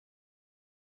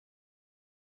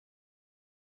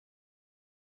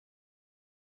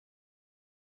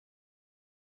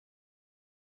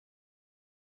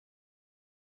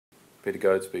Peter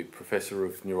Goadsby, Professor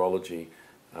of Neurology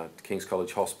at King's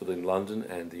College Hospital in London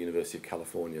and the University of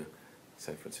California,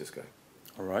 San Francisco.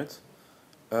 All right.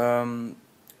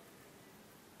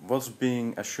 What's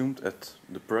being assumed at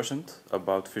the present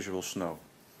about visual snow?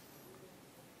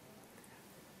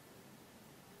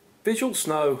 Visual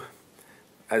snow,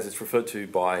 as it's referred to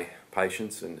by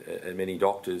patients and many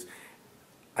doctors,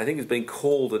 I think has been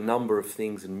called a number of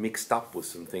things and mixed up with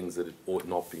some things that it ought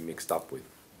not be mixed up with.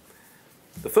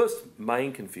 The first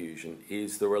main confusion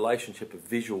is the relationship of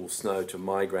visual snow to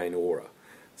migraine aura.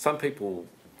 Some people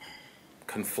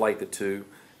conflate the two.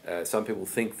 Some people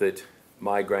think that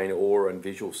migraine aura and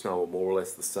visual snow are more or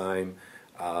less the same,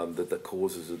 that the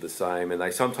causes are the same, and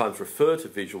they sometimes refer to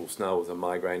visual snow as a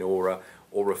migraine aura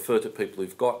or refer to people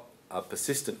who've got a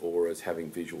persistent aura as having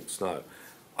visual snow.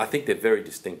 I think they're very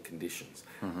distinct conditions.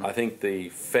 I think the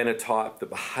phenotype, the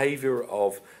behaviour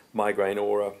of migraine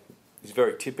aura is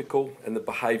very typical, and the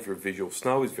behaviour of visual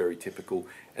snow is very typical,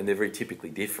 and they're very typically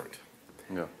different.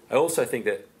 Yeah. I also think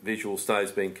that visual snow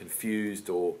has been confused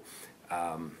or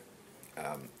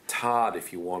tarred,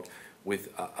 if you want, with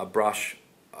a brush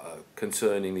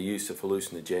concerning the use of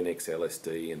hallucinogenics,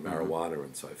 LSD and marijuana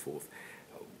and so forth.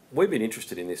 We've been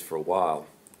interested in this for a while.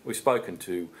 We've spoken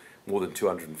to more than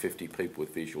 250 people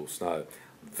with visual snow.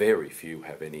 Very few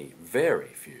have any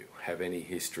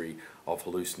history of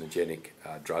hallucinogenic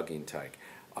drug intake.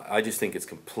 I just think it's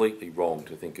completely wrong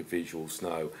to think of visual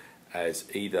snow as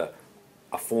either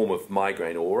a form of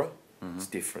migraine aura, it's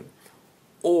different,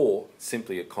 or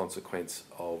simply a consequence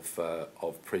of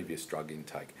previous drug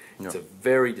intake. It's a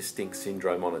very distinct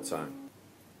syndrome on its own.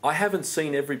 I haven't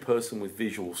seen every person with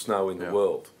visual snow in the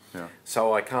world,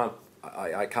 so I can't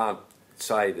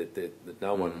say that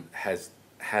no one has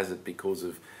it because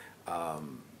of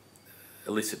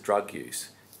illicit drug use.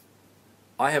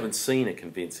 I haven't seen a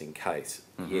convincing case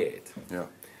yet. Yeah.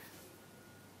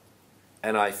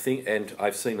 And I've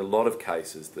seen a lot of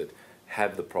cases that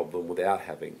have the problem without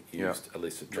having used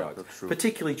illicit drugs,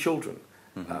 particularly children,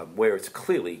 where it's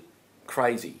clearly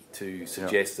crazy to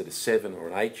suggest that a 7 or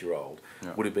an 8-year-old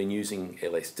would have been using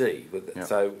LSD.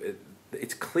 So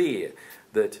it's clear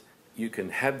that you can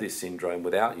have this syndrome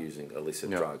without using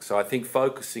illicit drugs. So I think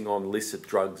focusing on illicit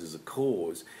drugs as a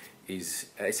cause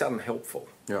it's unhelpful.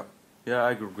 Yeah, yeah,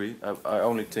 I agree. I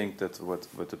only think that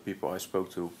what the people I spoke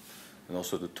to, and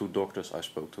also the 2 doctors I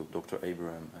spoke to, Dr.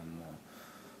 Abraham and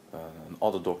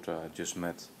another doctor I just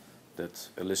met, that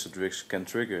illicit drugs can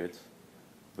trigger it,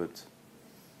 but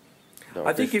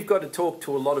I think you've got to talk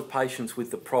to a lot of patients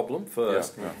with the problem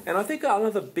first. And I think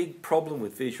another big problem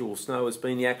with visual snow has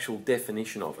been the actual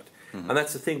definition of it. And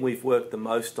that's the thing we've worked the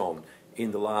most on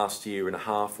in the last year and a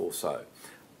half or so.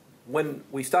 When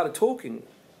we started talking,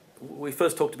 we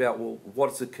first talked about, well,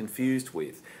 what is it confused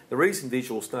with? The reason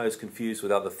visual snow is confused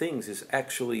with other things is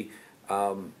actually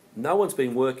no one's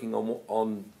been working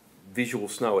on visual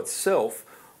snow itself,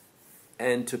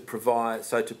 and to provide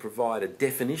a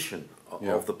definition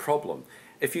of the problem.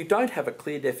 If you don't have a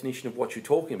clear definition of what you're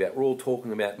talking about, we're all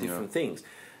talking about different things.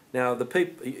 Now, the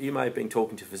people, you may have been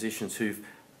talking to physicians who've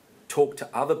talked to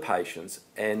other patients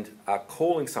and are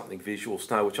calling something visual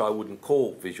snow, which I wouldn't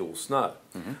call visual snow.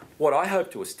 What I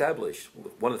hope to establish,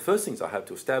 one of the first things I hope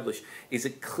to establish, is a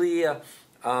clear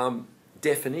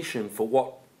definition for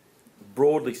what,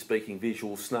 broadly speaking,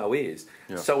 visual snow is,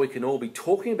 so we can all be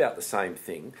talking about the same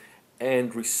thing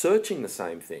and researching the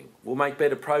same thing. We'll make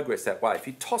better progress that way. If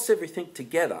you toss everything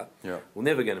together, we're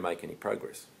never going to make any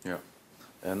progress. Yeah,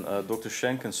 and Dr.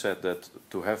 Schenken said that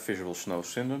to have visual snow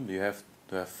syndrome, you have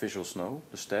to have visual snow,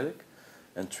 the static,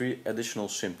 and 3 additional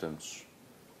symptoms,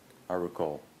 I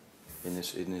recall, in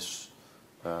his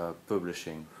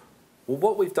publishing. Well,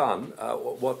 what we've done,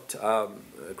 what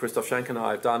Christoph Schenken and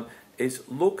I have done, is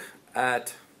look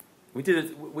at, we did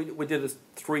a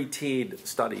 3-tiered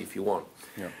study, if you want.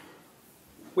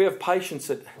 We have patients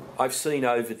that I've seen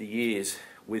over the years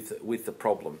with the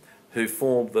problem who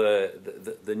form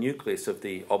the nucleus of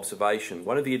the observation.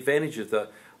 One of the advantages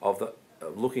of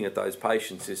looking at those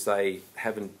patients is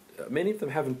many of them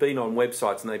haven't been on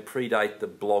websites, and they predate the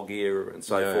blog era and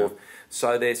so forth.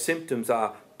 So their symptoms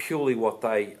are purely what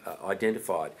they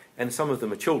identified. And some of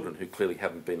them are children who clearly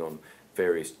haven't been on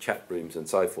various chat rooms and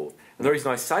so forth. And the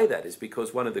reason I say that is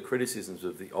because one of the criticisms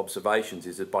of the observations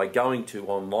is that by going to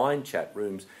online chat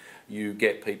rooms, you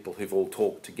get people who've all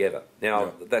talked together.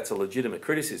 Now, that's a legitimate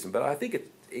criticism, but I think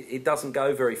it doesn't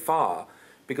go very far,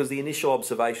 because the initial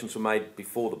observations were made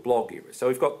before the blog era. So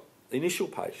we've got the initial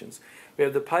patients. We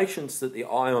have the patients that the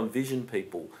Ion Vision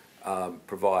people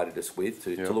provided us with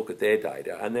to look at their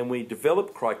data, and then we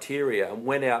developed criteria and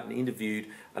went out and interviewed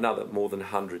another more than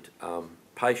 100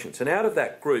 patients. And out of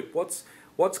that group, what's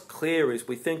clear is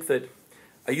we think that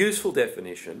a useful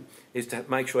definition is to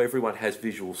make sure everyone has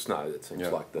visual snow. That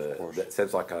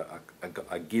seems like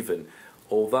a given,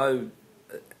 although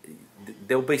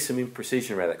there'll be some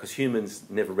imprecision around that because humans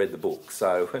never read the book,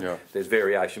 so there's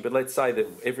variation. But let's say that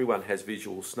everyone has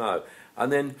visual snow,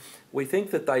 and then we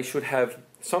think that they should have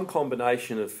some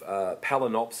combination of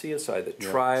palinopsia, so the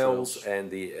trails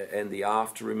and the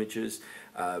after images,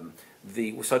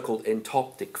 the so-called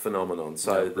entoptic phenomenon,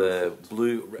 so the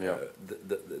blue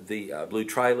blue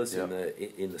trailers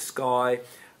in the sky,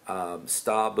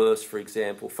 starburst, for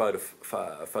example,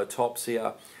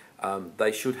 photopsia.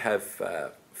 They should have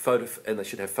they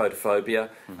should have photophobia,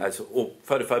 or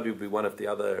photophobia would be one of the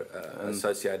other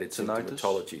associated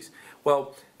symptomatologies.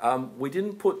 Well, we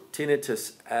didn't put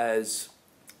tinnitus as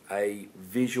a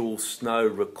visual snow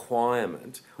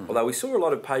requirement, although we saw a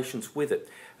lot of patients with it.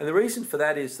 And the reason for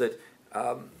that is that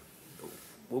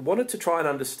we wanted to try and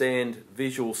understand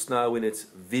visual snow in its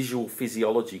visual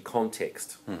physiology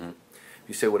context, if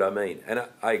you see what I mean. And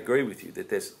I agree with you that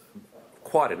there's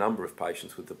quite a number of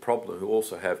patients with the problem who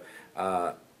also have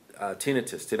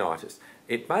tinnitus.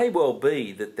 It may well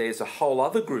be that there's a whole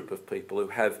other group of people who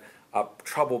have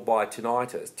troubled by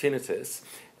tinnitus,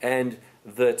 and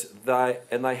that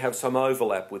they have some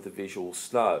overlap with the visual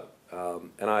snow.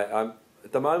 And I'm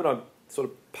at the moment I'm sort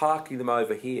of parking them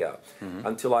over here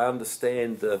until I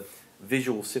understand the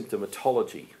visual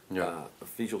symptomatology,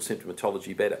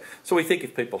 better. So we think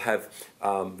if people have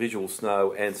visual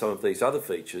snow and some of these other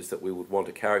features, that we would want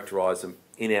to characterise them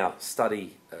in our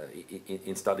study,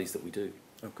 in studies that we do.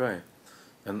 Okay,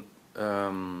 and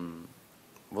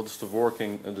what is the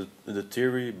working, the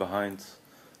theory behind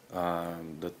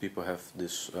that people have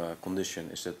this condition?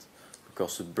 Is it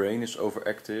because the brain is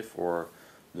overactive, or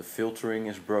the filtering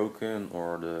is broken,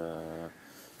 or the...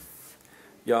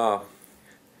 Yeah,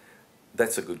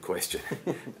 that's a good question.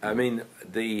 I mean,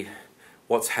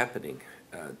 what's happening,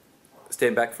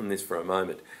 stand back from this for a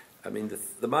moment. I mean,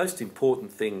 the most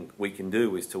important thing we can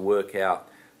do is to work out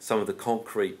some of the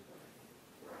concrete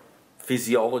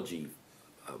physiology,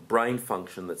 brain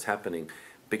function that's happening,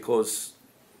 because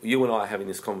you and I are having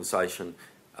this conversation.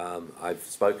 I've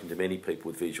spoken to many people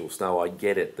with visual snow. I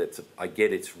get it. I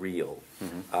get it's real.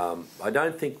 I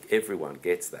don't think everyone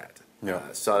gets that.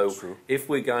 So if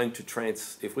we're going to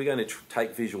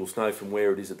take visual snow from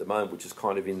where it is at the moment, which is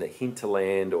kind of in the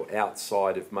hinterland or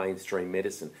outside of mainstream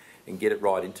medicine, and get it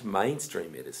right into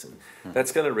mainstream medicine,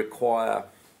 that's going to require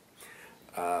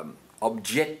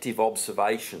objective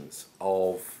observations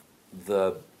of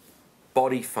the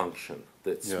body function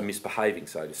that's misbehaving,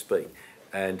 so to speak.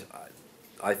 And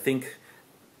I think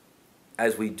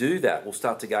as we do that, we'll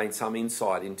start to gain some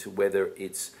insight into whether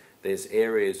there's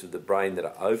areas of the brain that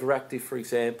are overactive, for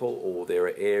example, or there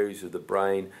are areas of the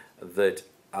brain that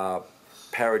are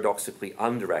paradoxically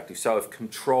underactive. So if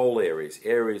control areas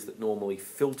that normally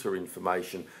filter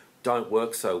information, don't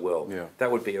work so well,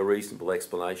 that would be a reasonable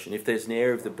explanation. If there's an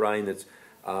area of the brain that's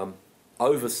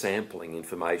oversampling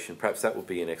information, perhaps that would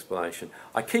be an explanation.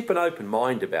 I keep an open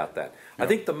mind about that. I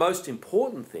think the most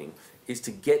important thing is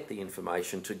to get the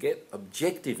information, to get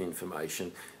objective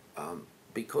information,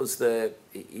 because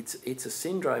it's a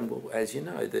syndrome, well, as you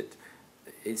know, that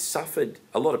it's suffered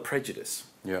a lot of prejudice.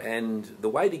 And the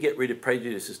way to get rid of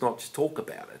prejudice is not just talk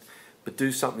about it, but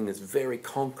do something that's very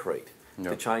concrete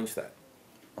to change that.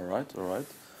 All right.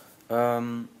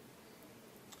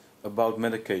 About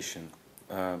medication.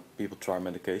 People try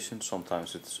medication.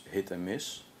 Sometimes it's hit and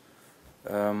miss.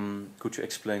 Could you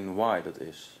explain why that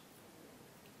is?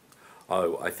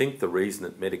 Oh, I think the reason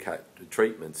that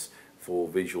treatments for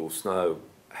visual snow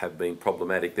have been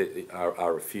problematic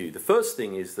are a few. The first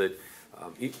thing is that,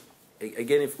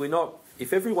 again,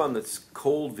 if everyone that's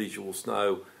called visual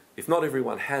snow, if not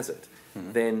everyone has it,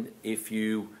 then if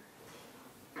you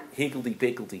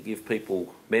higgledy-piggledy give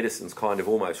people medicines kind of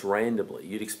almost randomly,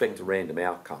 you'd expect a random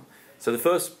outcome. So the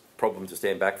first problem to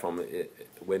stand back from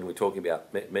when we're talking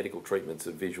about medical treatments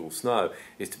of visual snow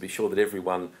is to be sure that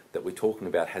everyone that we're talking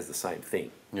about has the same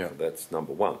thing. So that's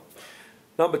number one.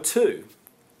 Number two,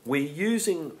 we're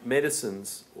using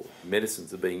medicines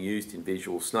are being used in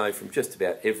visual snow from just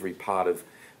about every part of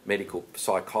medical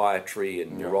psychiatry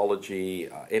and neurology,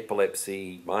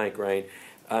 epilepsy, migraine,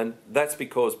 and that's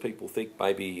because people think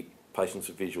maybe patients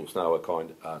with visual snow are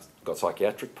got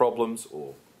psychiatric problems,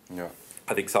 or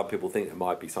I think some people think it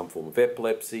might be some form of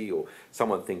epilepsy, or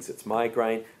someone thinks it's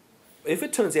migraine. If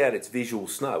it turns out it's visual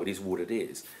snow, it is what it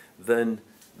is, then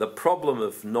the problem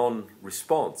of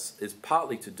non-response is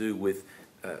partly to do with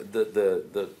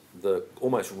the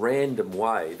almost random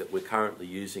way that we're currently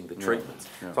using the treatments.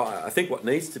 So I think what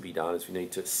needs to be done is we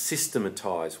need to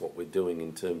systematise what we're doing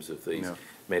in terms of these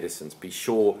medicines. Be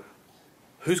sure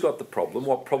who's got the problem,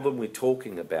 what problem we're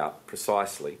talking about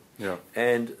precisely,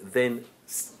 and then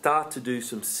start to do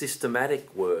some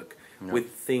systematic work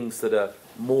with things that are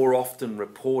more often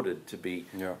reported to be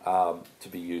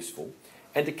useful,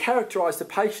 and to characterise the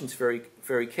patients very,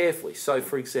 very carefully. So,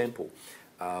 for example,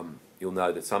 you'll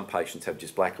know that some patients have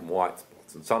just black and white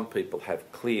spots, and some people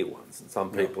have clear ones, and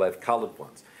some people have coloured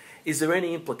ones. Is there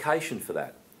any implication for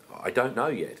that? I don't know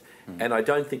yet, and I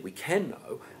don't think we can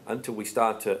know until we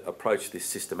start to approach this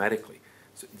systematically.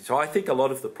 So I think a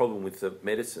lot of the problem with the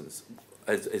medicines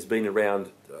has been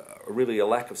around really a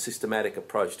lack of systematic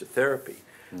approach to therapy.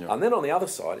 And then on the other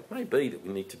side, it may be that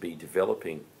we need to be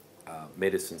developing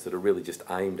medicines that are really just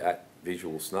aimed at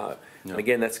visual snow. And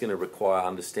again, that's going to require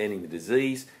understanding the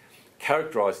disease,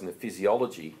 characterising the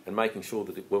physiology, and making sure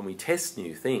that when we test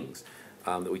new things,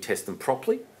 that we test them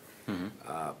properly.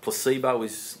 Placebo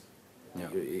is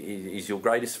your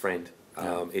greatest friend.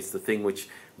 It's the thing which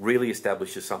really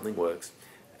establishes something works.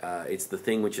 It's the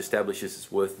thing which establishes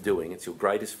it's worth doing. It's your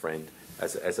greatest friend.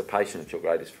 As a patient, it's your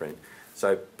greatest friend.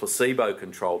 So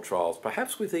placebo-controlled trials,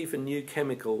 perhaps with even new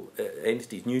chemical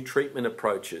entities, new treatment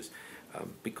approaches,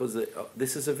 because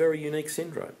this is a very unique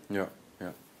syndrome.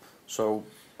 So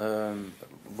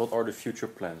what are the future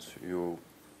plans? You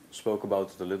spoke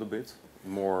about it a little bit,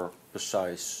 more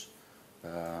precise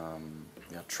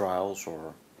trials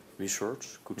or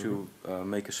research. Could you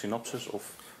make a synopsis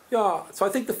of? So I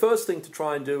think the first thing to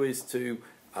try and do is to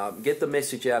get the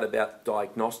message out about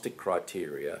diagnostic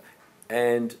criteria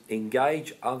and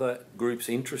engage other groups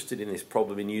interested in this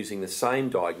problem in using the same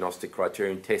diagnostic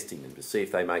criteria and testing them to see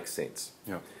if they make sense.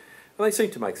 And they seem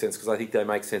to make sense because I think they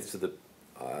make sense to the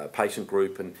patient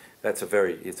group, and it's a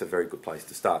very good place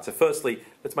to start. So firstly,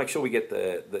 let's make sure we get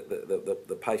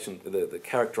the patient, the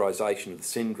characterisation of the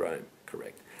syndrome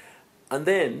correct. And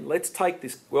then let's take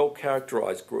this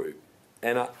well-characterised group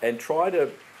and try to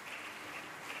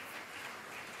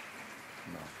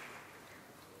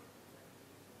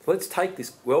let's take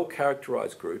this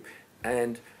well-characterised group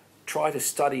and try to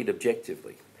study it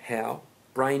objectively. How?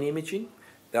 Brain imaging.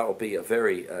 That will be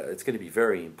it's going to be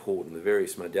very important, the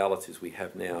various modalities we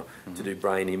have now to do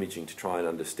brain imaging to try and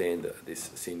understand this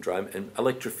syndrome. And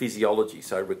electrophysiology,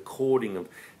 so recording of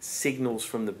signals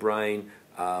from the brain,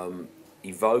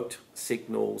 evoked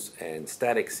signals and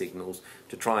static signals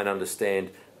to try and understand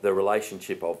the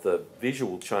relationship of the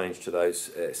visual change to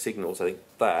those signals. I think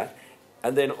that.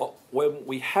 And then when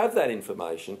we have that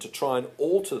information, to try and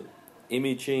alter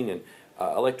imaging and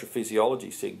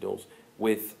electrophysiology signals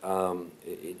with,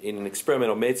 in an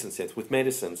experimental medicine sense, with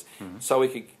medicines, so we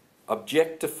could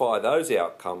objectify those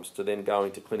outcomes to then go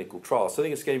into clinical trials. So I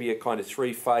think it's going to be a kind of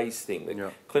three-phase thing,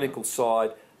 the clinical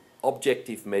side,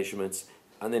 objective measurements,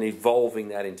 and then evolving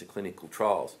that into clinical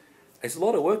trials. There's a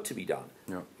lot of work to be done.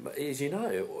 But as you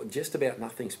know, just about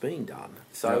nothing's being done.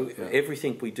 So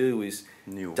everything we do is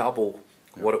new, double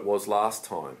what it was last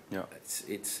time.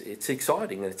 It's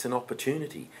exciting and it's an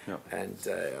opportunity. And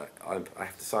I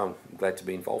have to say I'm glad to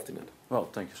be involved in it. Well,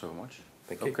 thank you so much.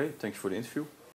 Thank you. Okay, thank you for the interview.